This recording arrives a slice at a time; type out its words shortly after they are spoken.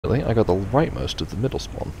actually. I got the rightmost of the middle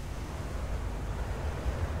spawn.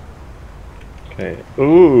 Okay.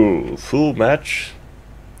 Ooh, full match.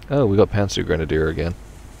 Oh, we got Panzer Grenadier again.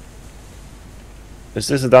 Is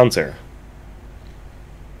this a down tier?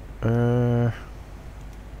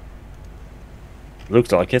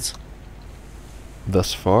 Looked like it.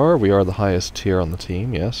 Thus far, we are the highest tier on the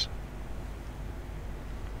team, yes.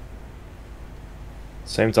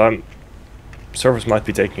 Same time, servers might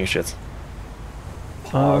be taking a shit.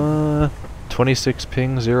 26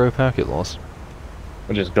 ping, 0 packet loss.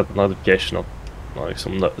 I just got a notification of like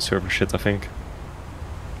some server shit, I think.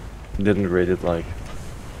 Didn't read it like.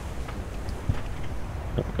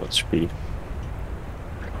 Oh god, speed.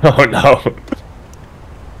 Oh no!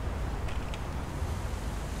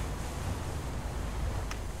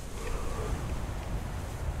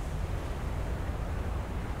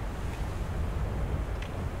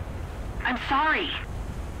 I'm sorry.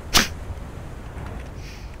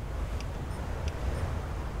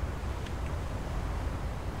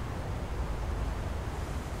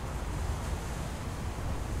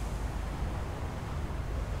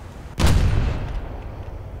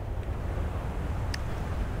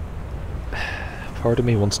 Part of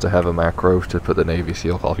me wants to have a macro to put the Navy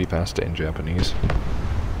SEAL copy pasta in Japanese.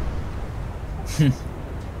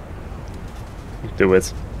 Do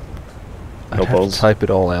it. I'd No have balls. to type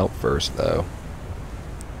it all out first, though.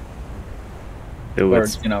 Do Or,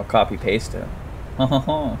 it. you know, copy paste it.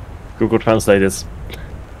 Google Translate it.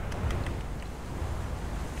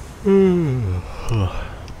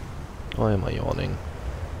 Why am I yawning?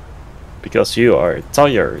 Because you are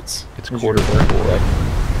tired. It's quarter to 4.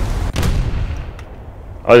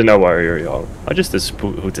 I don't know why you're young. I just did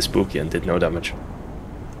hoot the spooky and did no damage.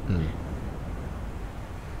 Hmm.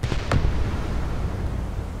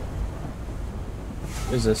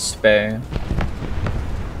 There's a spay.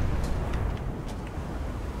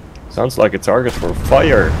 Sounds like a target for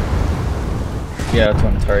fire. Yeah, that's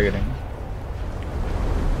what I'm targeting.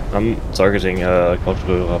 I'm targeting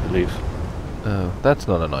Controller, I believe. Oh, that's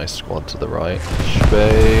not a nice squad to the right.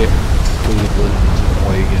 Spey, Cleveland,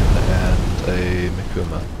 Eugen, and a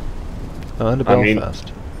Mikuma. Oh, and a I mean,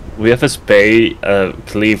 Belfast. We have a Spey,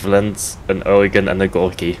 Cleveland, an Eugen, and a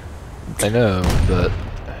Gorky. I know, but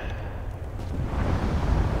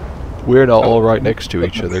we're not all right next to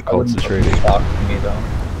each other concentrating. Shock to me though.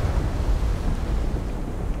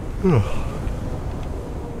 Oh,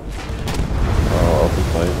 I'll be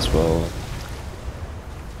quiet as well.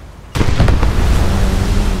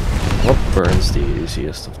 What burns the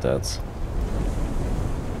easiest of that?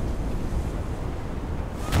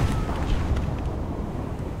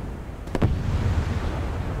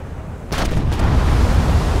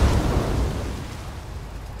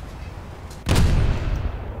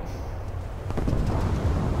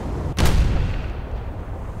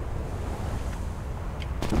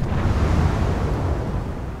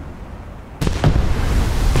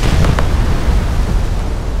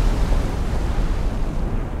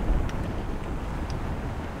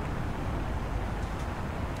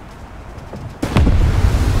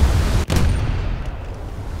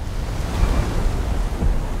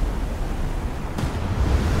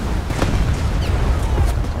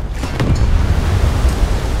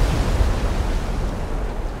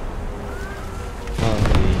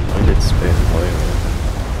 I did Spey fire.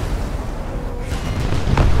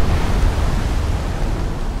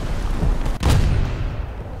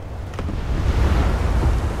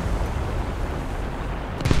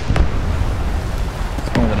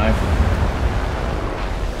 It's more than I feel.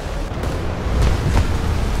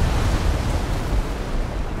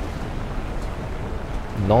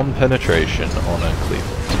 Non-penetration on a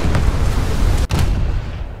Cleveland.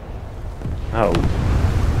 Ow.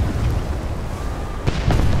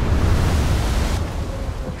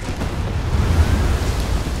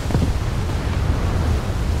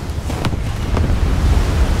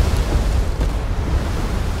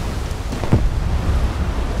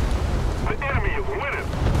 The enemy is winning.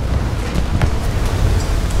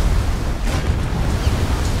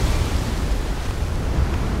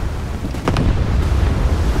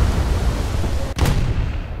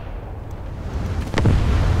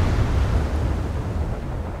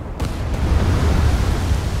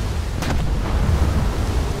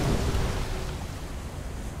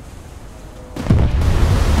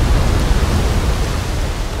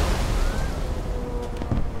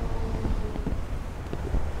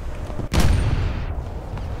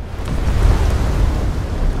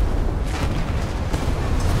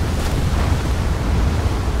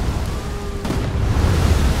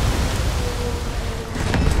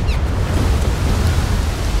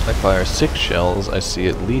 fire 6 shells, I see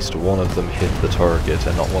at least one of them hit the target,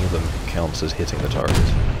 and not one of them counts as hitting the target.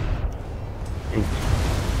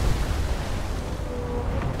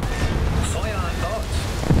 Fire on bots.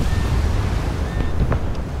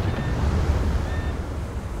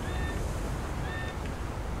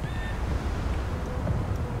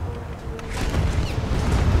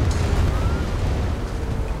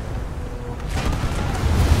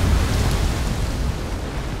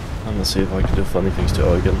 I'm gonna see if I can do funny things to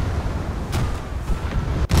Eugen.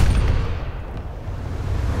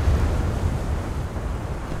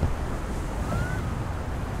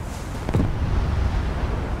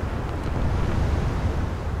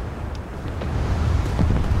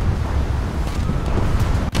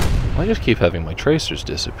 I just keep having my tracers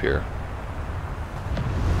disappear.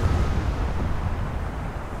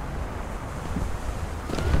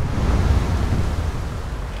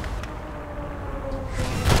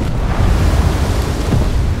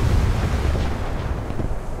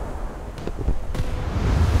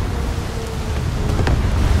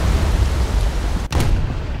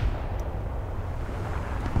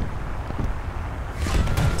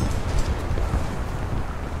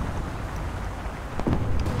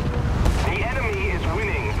 The enemy is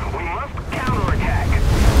winning. We must counterattack.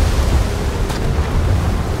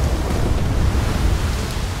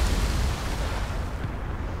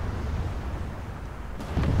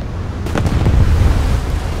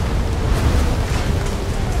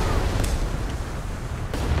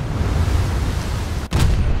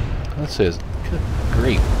 That says, good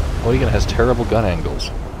grief, Eugen has terrible gun angles.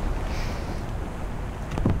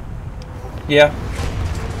 Yeah.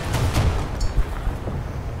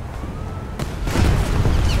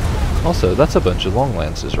 Also, that's a bunch of long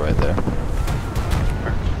lances right there.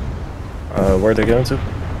 Where are they going to?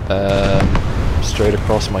 Straight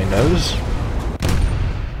across my nose.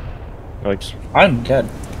 Like, I'm dead.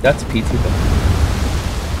 That's PT though.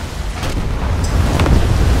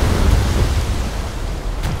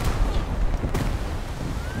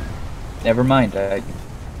 Never mind.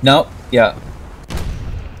 No. Yeah.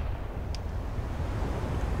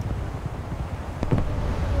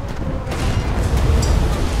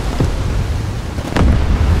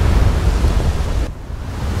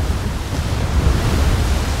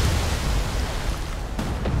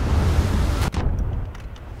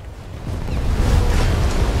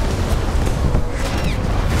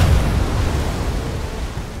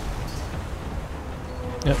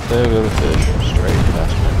 Yep, there go the fish. Straight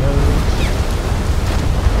past my nose.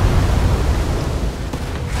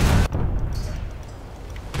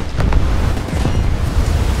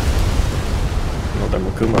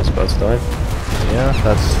 another Makuma's about to die. Yeah,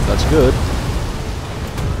 that's good.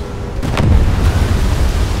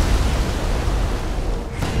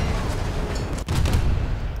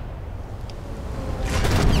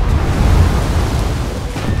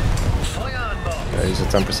 Yeah, he's at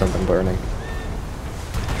 10% and burning.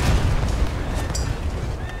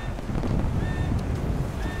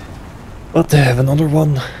 But they have another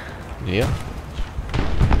one. Yeah.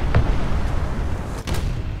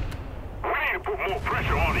 We need to put more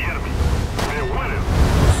pressure on the enemy. They're winning.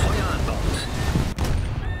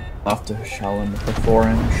 Off to Shaolin with the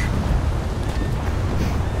 4-inch.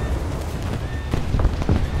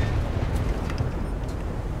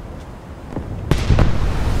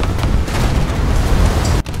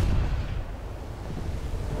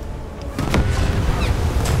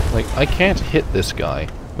 Like, I can't hit this guy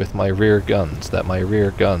with my rear guns that my rear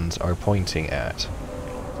guns are pointing at.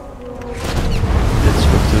 It's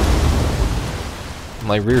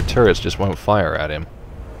My rear turrets just won't fire at him.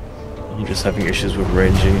 You're just having issues with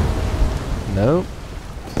ranging. No.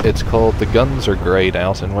 It's called the guns are grayed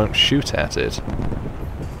out and won't shoot at it.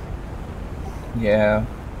 Yeah.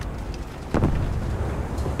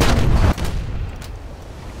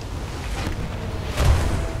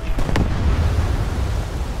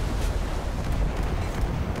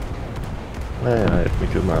 Yeah, I have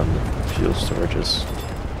Mikuma and fuel storages.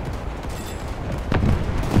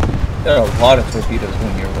 There are a lot of torpedoes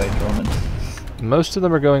going your way, Drummond. Most of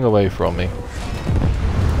them are going away from me.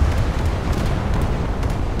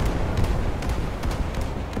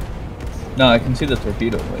 No, I can see the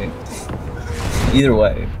torpedo way. Either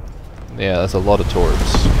way. Yeah, that's a lot of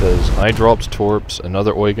torps, because I dropped torps,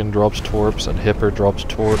 another Eugen drops torps, and Hipper drops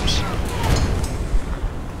torps.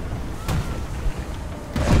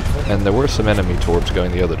 And there were some enemy torps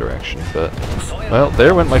going the other direction, but... Well,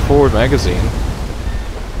 there went my forward magazine.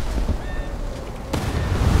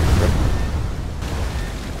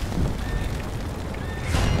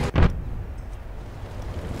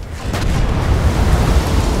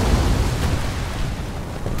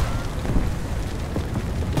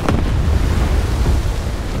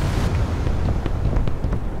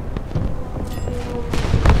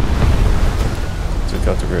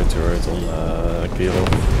 took out the rear turret on Kilo.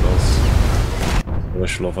 That was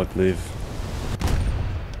Wishlov, I believe.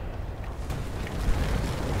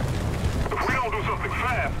 If we don't do something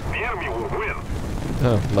fast, the enemy will win.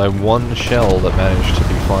 Oh, my one shell that managed to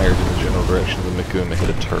be fired in the general direction of the Mikuma hit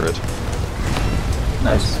a turret.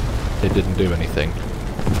 Nice. It didn't do anything.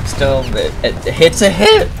 Still, it hits a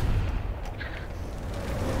hit!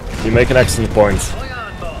 You make an excellent point. Feuer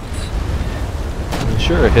an Bord. I mean,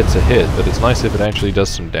 sure, it hits a hit, but it's nice if it actually does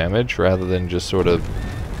some damage rather than just sort of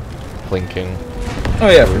plinking. Oh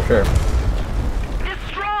yeah, for sure.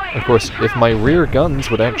 Of course, if my rear guns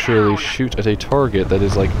would actually shoot at a target that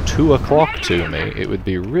is like 2 o'clock to me, it would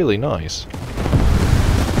be really nice.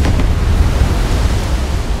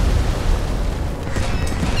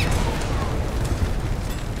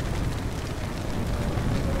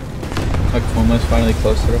 My Kuma's finally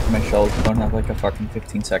close enough, my shells don't have like a fucking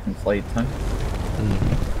 15-second flight time.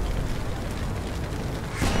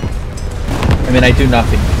 I mean, I do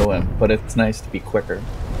nothing to kill him, but it's nice to be quicker.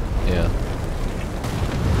 Yeah.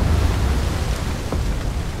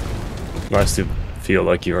 Nice to feel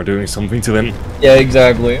like you are doing something to him. Yeah,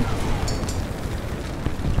 exactly.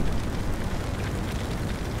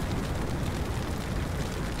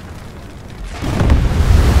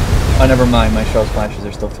 Oh, never mind, my shell splashes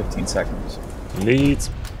are still 15 seconds. Neat.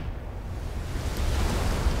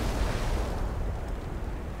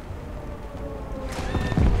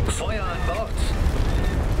 Feuer an Bord.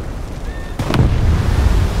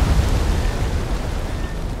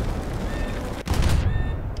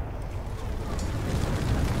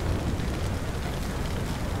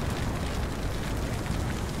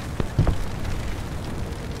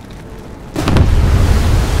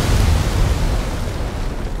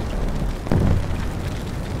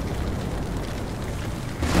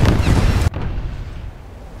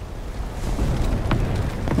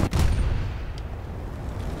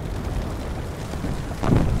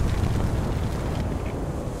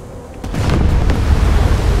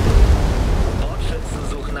 Bordschützen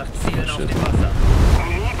suchen nach Zielen auf dem Wasser.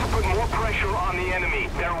 We need to put more pressure on the enemy.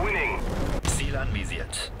 They're winning. Ziel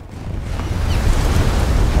anvisiert.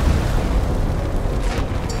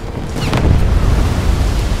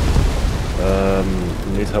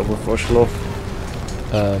 Need help with Wishlov?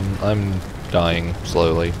 I'm dying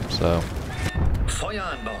slowly, so... Feuer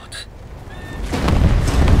an Bord.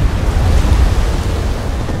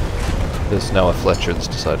 There's now a Fletcher that's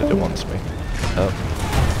decided it wants me. Oh,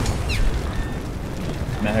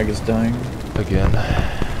 Mag is dying. again.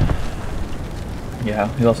 Yeah,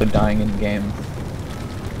 he's also dying in game.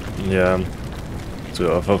 Yeah.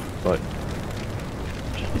 To other, like.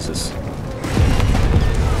 Jesus.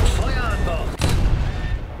 Feuer an Bord.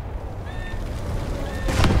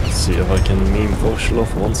 Let's see if I can meme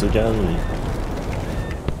Wishlov once again.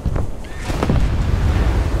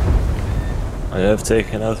 I have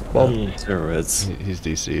taken out one turret. He's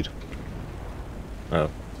DC'd. Oh.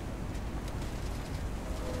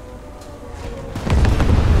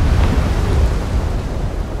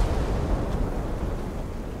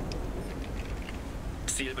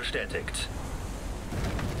 Ziel bestätigt.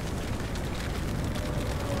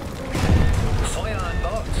 Feuer an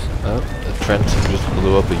Bord. Oh, the Trenton just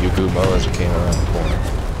blew up a Yugumo as it came around the corner.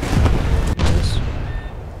 Nice.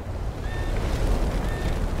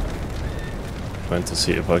 Trying to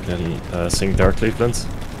see if I can sing Dark Cleveland. So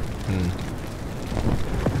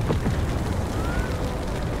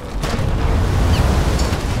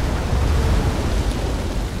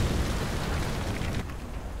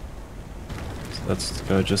let's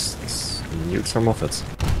go just nuke some of it.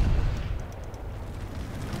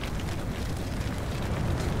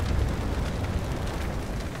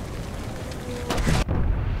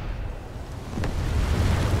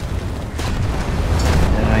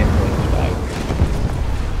 And I am going to die.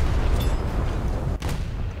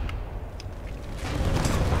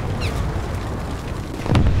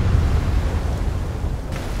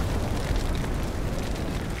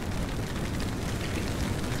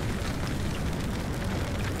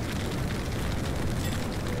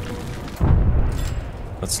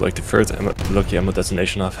 That's like the third lucky ammo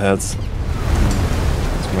detonation I've had. This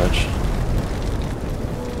match.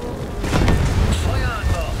 Feuer an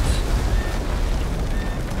Bord.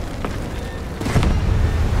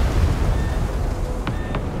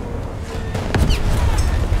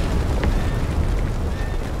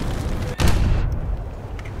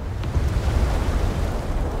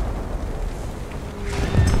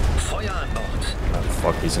 Feuer an Bord. Ah,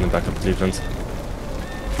 fuck, he's in the back of Cleveland.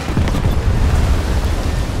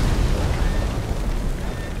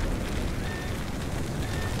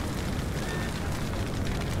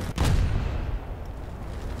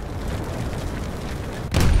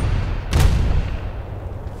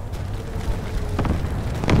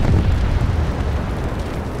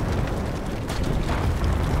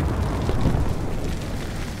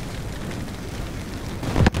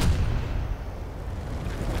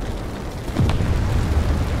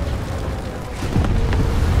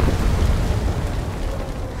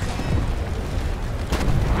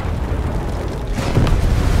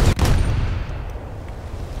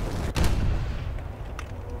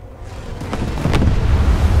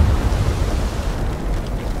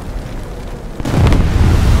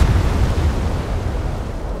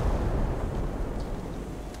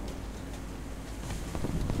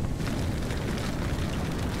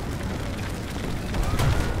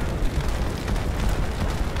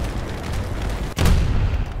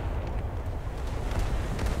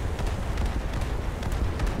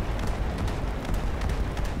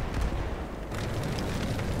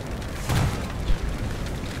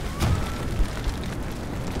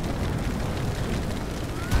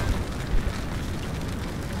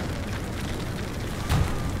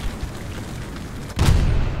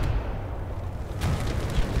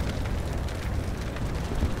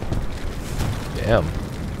 Damn.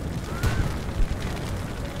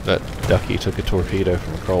 That ducky took a torpedo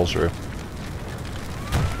from Karlsruhe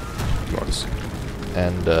Nice.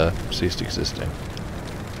 and ceased existing.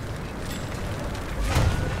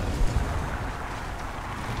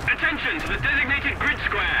 Attention to the designated grid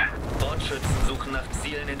square. Bordschützen suchen nach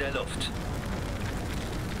Zielen in der Luft.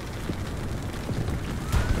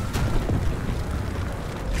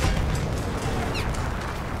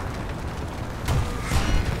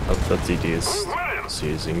 Hope that DD is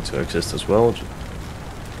ceasing to exist as well.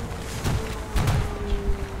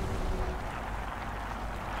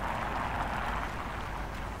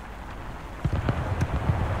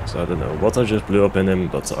 So I don't know what I just blew up in him,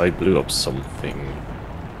 but I blew up something.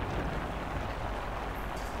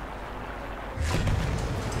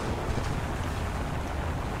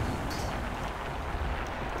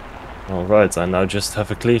 Alright, I now just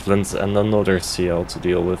have a Cleveland and another CL to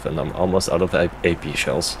deal with, and I'm almost out of AP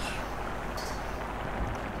shells.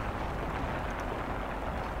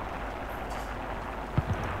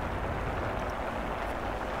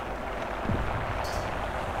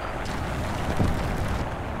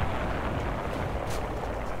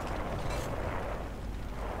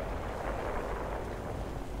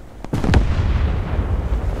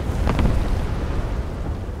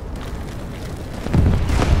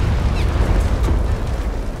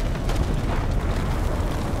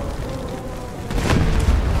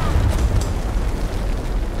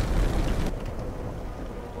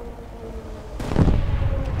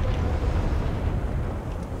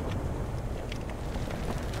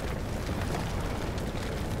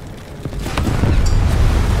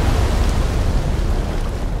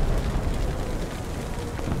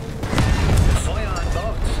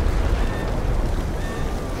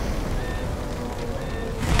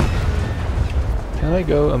 Can I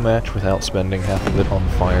go a match without spending half of it on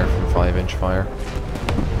fire from 5-inch fire?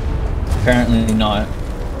 Apparently not.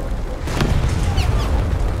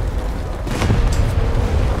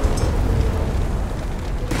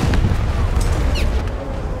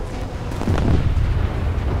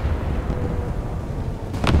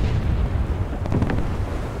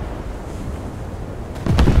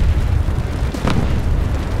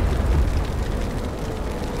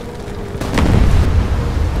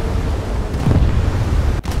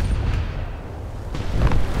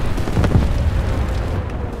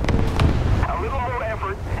 A little more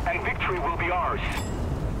effort and victory will be ours.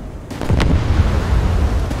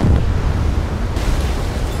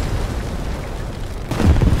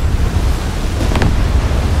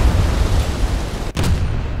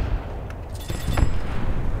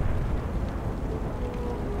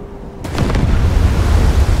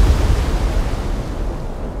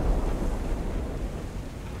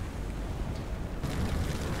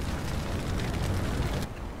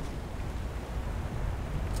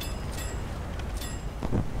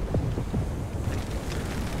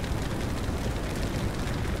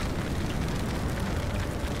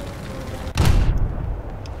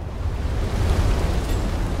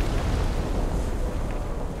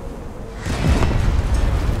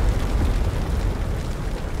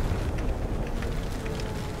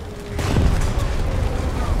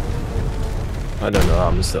 I don't know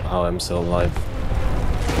how I'm still alive.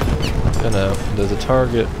 I don't know. There's a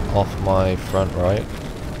target off my front right.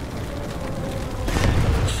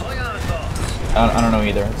 Feuer an Bord. I don't know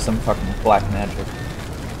either. It's some fucking black magic.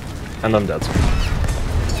 And I'm dead.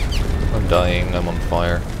 I'm dying. I'm on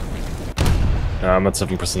fire. I'm at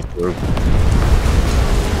 7% through.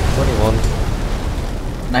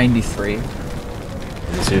 21. 93. Let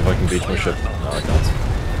me see if I can beat my ship. No, I can't.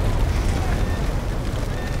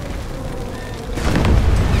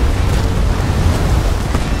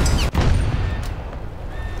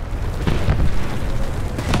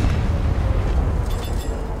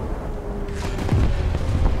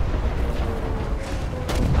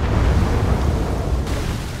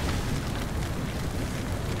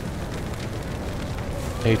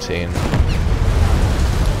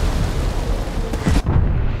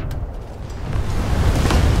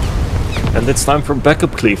 And it's time for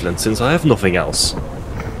backup Cleveland, since I have nothing else.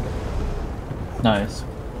 Nice.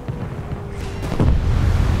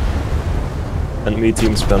 Enemy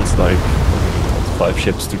team spent like 5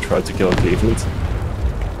 ships to try to kill Cleveland.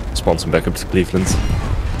 Spawn some backup to Cleveland.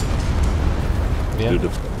 Yeah.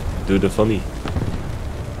 Do the funny.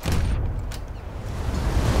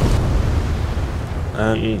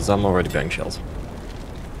 And I'm already bang shelled.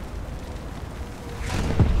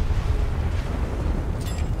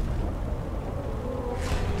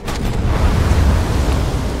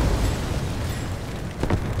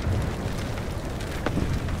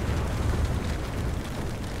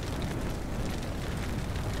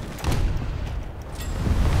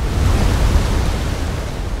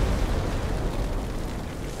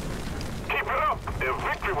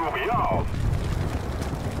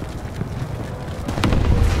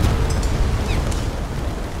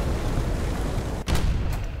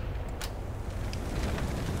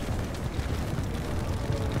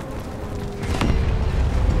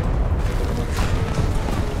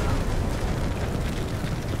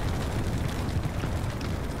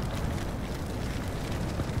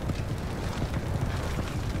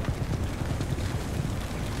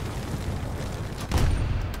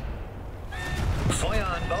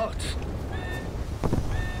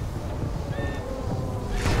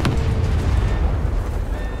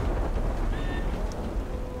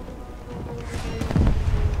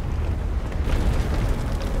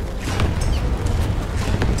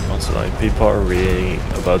 people are reading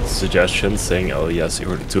about suggestions saying, oh yes,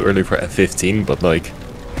 you're too early for F-15, but like,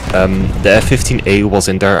 the F-15A was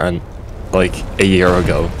in there and like a year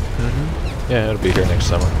ago. Yeah, it'll be here next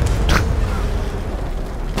summer.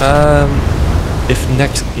 If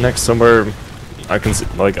next summer, I can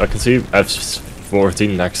see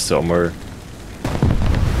F-14 next summer.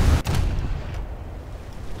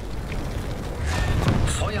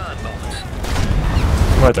 Feuer an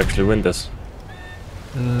Bord. Might actually win this.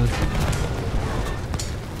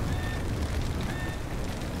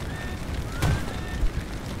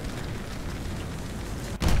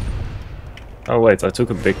 Oh wait, I took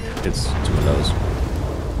a big hit to my nose.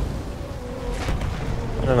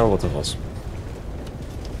 I don't know what it was.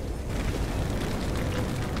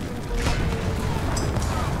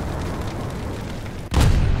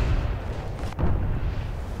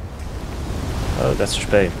 Oh, that's a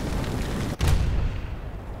spay.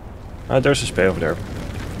 Oh, there's a spay over there.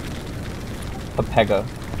 A Pega.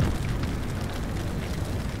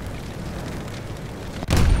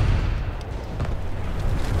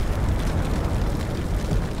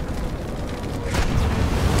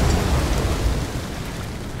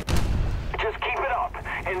 Just keep it up,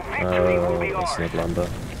 and victory will be That's ours. not Lambda.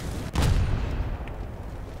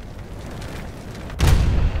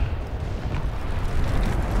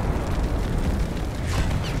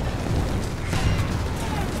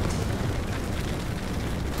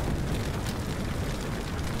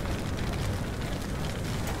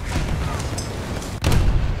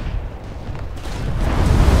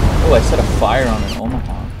 Oh, I set a fire on an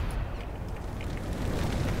Omaha.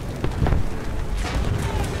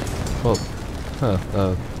 Well,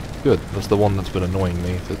 good. That's the one that's been annoying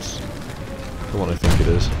me. That's the one I think it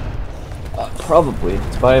is. Probably.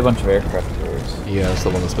 It's by a bunch of aircraft carriers. Yeah, it's the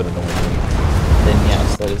one that's been annoying me. Then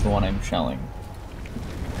yes, that is the one I'm shelling.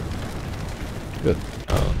 Good.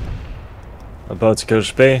 About to go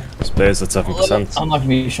to spay. Spay is at 7%. I'm not going to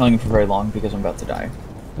be shelling for very long because I'm about to die.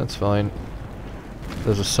 That's fine.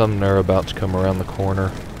 There's a summoner about to come around the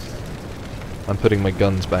corner. I'm putting my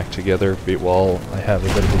guns back together while I have a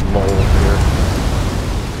bit of a lull here.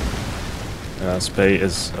 Spay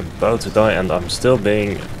is about to die and I'm still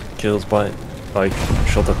being killed by, like,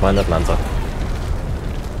 shot at by an Atlanta.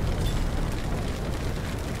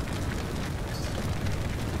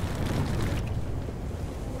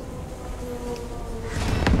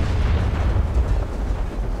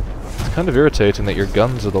 It's kind of irritating that your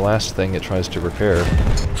guns are the last thing it tries to repair.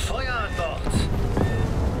 Feuer an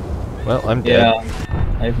Bord. Well, I'm dead.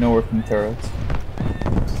 Yeah, I have no working turrets.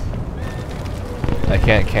 I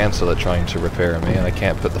can't cancel it trying to repair me, and I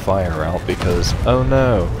can't put the fire out because, oh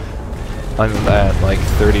no, I'm at like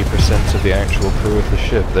 30% of the actual crew of the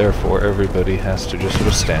ship, therefore everybody has to just sort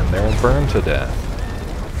of stand there and burn to death.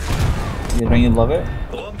 You don't you love it?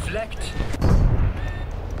 Rumpf leckt.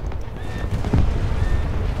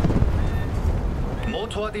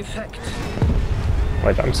 Motor defekt.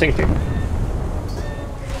 Wait, I'm sinking.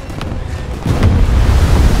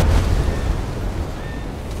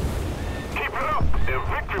 Keep it up, and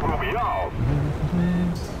victory will be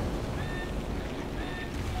ours.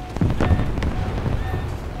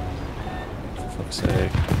 For fuck's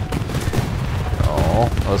sake. Oh,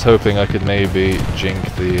 I was hoping I could maybe jink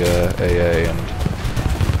the AA and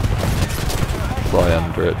fly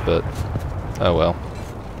under it, but oh well.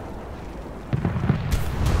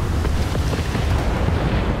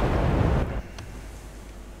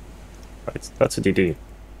 Right, that's a DD.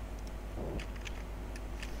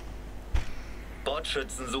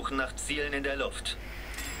 Bordschützen suchen nach Zielen in der Luft.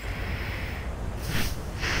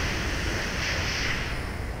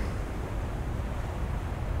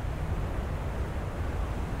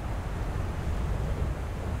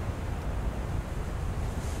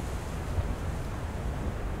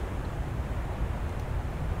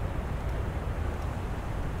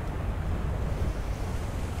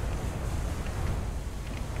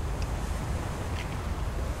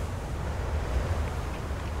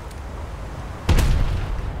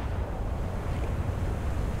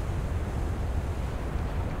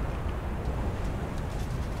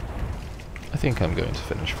 I think I'm going to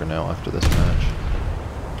finish for now after this match.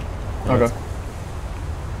 Okay.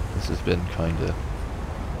 This has been kinda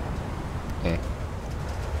eh.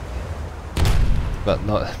 But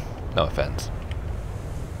no offense.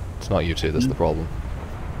 It's not you two that's the problem.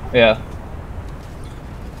 Yeah.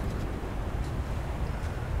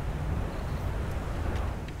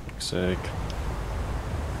 Fuck's sake.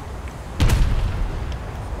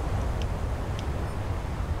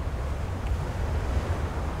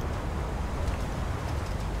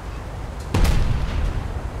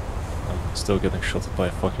 I'm still getting shot by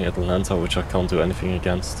a fucking Atlanta, which I can't do anything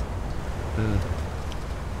against. Hmm.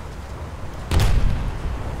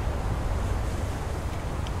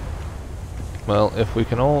 Well, if we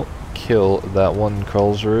can all kill that one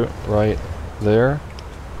Krulls root right there,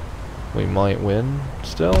 we might win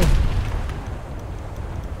still.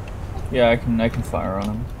 Yeah, I can fire on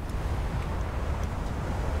him.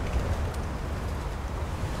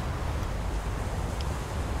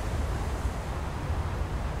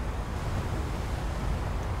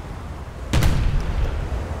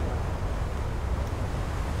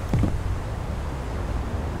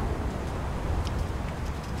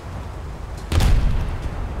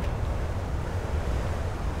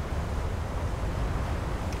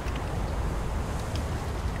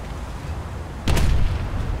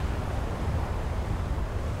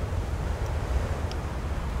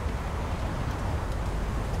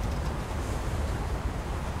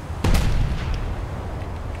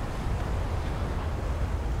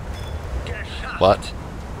 What?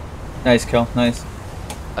 Nice kill, nice.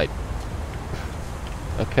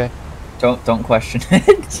 Okay. Don't question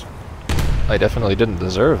it. I definitely didn't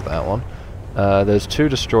deserve that one. There's 2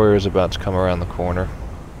 destroyers about to come around the corner.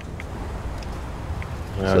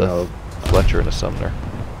 Yeah, It's a no. Fletcher and a Sumner.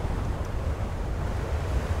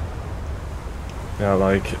 Yeah,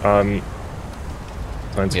 like, trying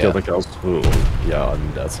to Yeah. kill the girls who... Yeah,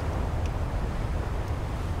 I'm dead.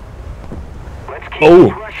 Let's keep Oh!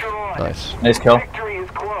 the pressure on. Nice. Nice kill. Victory is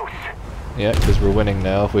close. Yeah, because we're winning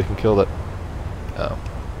now if we can kill that. Oh.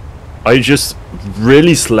 I just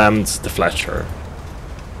really slammed the Fletcher.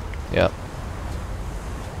 Yeah.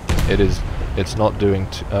 It's not doing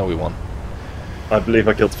oh, we won. I believe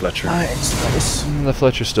I killed Fletcher. Nice. The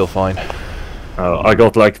Fletcher's still fine. I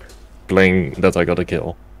got like playing that I got a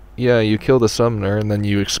kill. Yeah, you killed the Sumner and then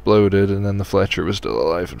you exploded and then the Fletcher was still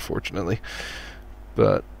alive, unfortunately.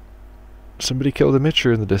 But somebody killed a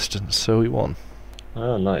Mitcher in the distance, so we won.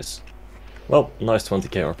 Oh, nice. Well, nice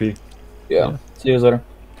 20k RP. Yeah. See you later.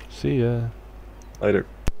 See ya. Later.